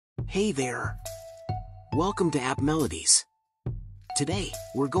Hey there! Welcome to AppMelodies. Today,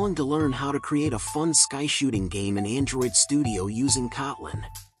 we're going to learn how to create a fun sky shooting game in Android Studio using Kotlin.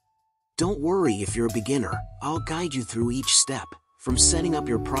 Don't worry if you're a beginner, I'll guide you through each step, from setting up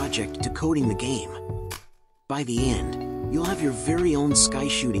your project to coding the game. By the end, you'll have your very own sky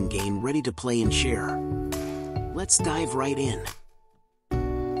shooting game ready to play and share. Let's dive right in.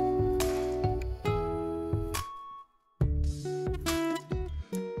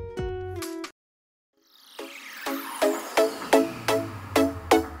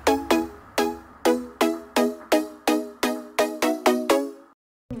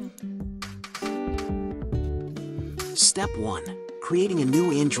 Step 1. Creating a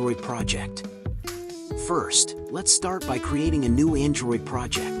new Android project. First, let's start by creating a new Android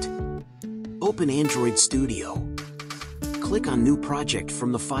project. Open Android Studio. Click on New Project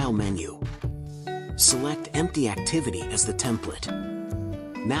from the File menu. Select Empty Activity as the template.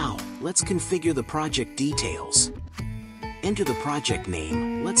 Now, let's configure the project details. Enter the project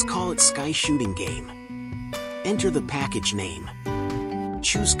name, let's call it Sky Shooting Game. Enter the package name.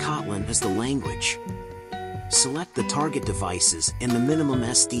 Choose Kotlin as the language. Select the target devices and the minimum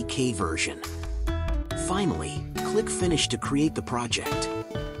SDK version. Finally, click Finish to create the project.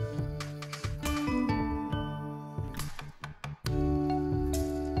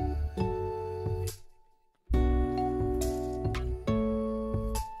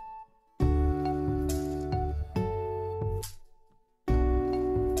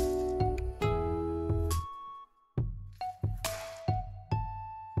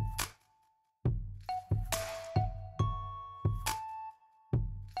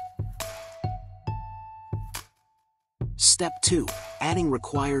 Step 2. Adding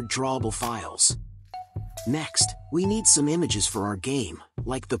required drawable files. Next, we need some images for our game,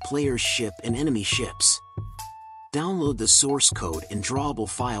 like the player's ship and enemy ships. Download the source code and drawable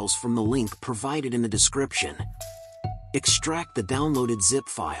files from the link provided in the description. Extract the downloaded zip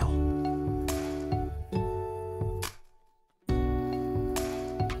file.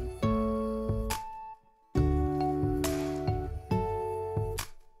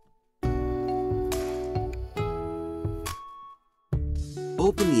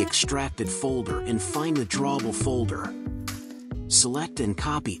 Open the extracted folder and find the drawable folder. Select and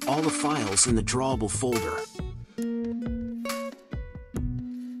copy all the files in the drawable folder.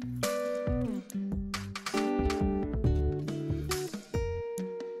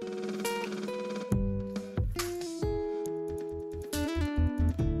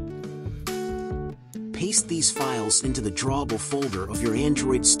 Paste these files into the drawable folder of your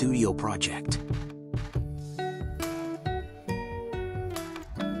Android Studio project.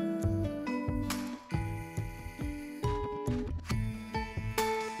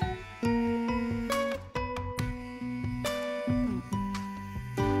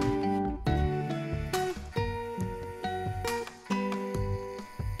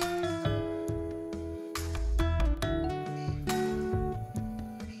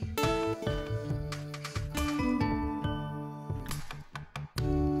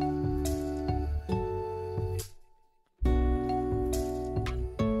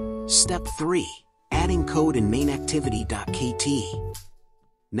 Step 3. Adding code in MainActivity.kt.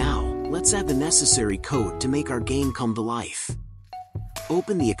 Now, let's add the necessary code to make our game come to life.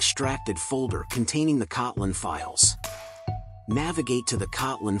 Open the extracted folder containing the Kotlin files. Navigate to the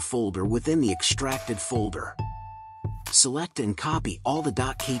Kotlin folder within the extracted folder. Select and copy all the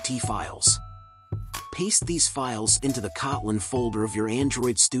 .kt files. Paste these files into the Kotlin folder of your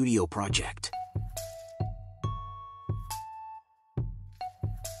Android Studio project.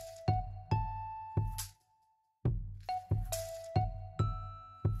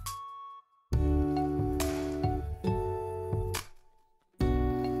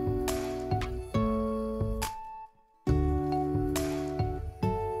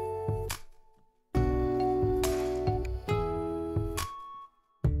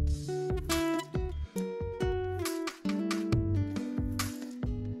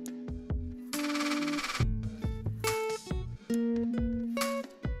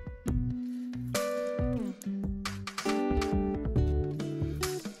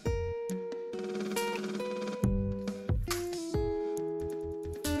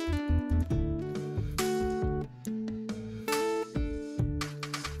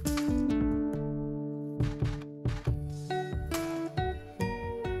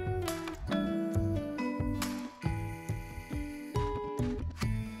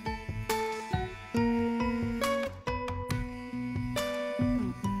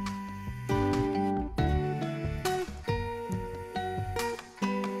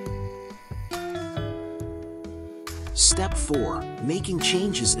 Step 4. Making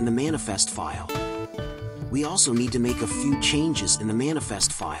changes in the manifest file. We also need to make a few changes in the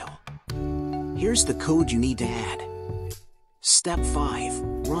manifest file. Here's the code you need to add. Step 5.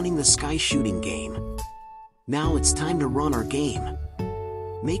 Running the sky shooting game. Now it's time to run our game.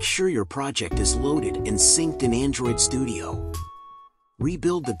 Make sure your project is loaded and synced in Android Studio.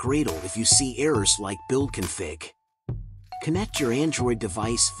 Rebuild the Gradle if you see errors like build config. Connect your Android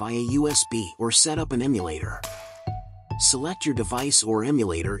device via USB or set up an emulator. Select your device or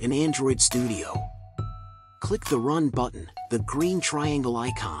emulator in Android Studio. Click the Run button, the green triangle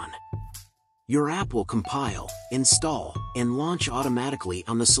icon. Your app will compile, install, and launch automatically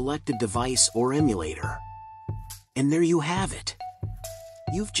on the selected device or emulator. And there you have it.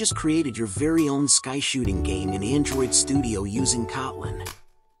 You've just created your very own sky shooting game in Android Studio using Kotlin.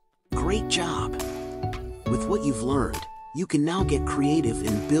 Great job! With what you've learned, you can now get creative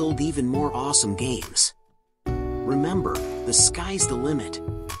and build even more awesome games. Remember, the sky's the limit.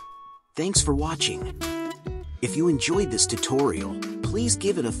 Thanks for watching. If you enjoyed this tutorial, please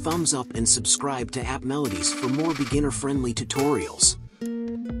give it a thumbs up and subscribe to AppMelodies for more beginner-friendly tutorials.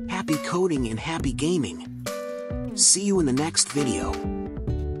 Happy coding and happy gaming! See you in the next video.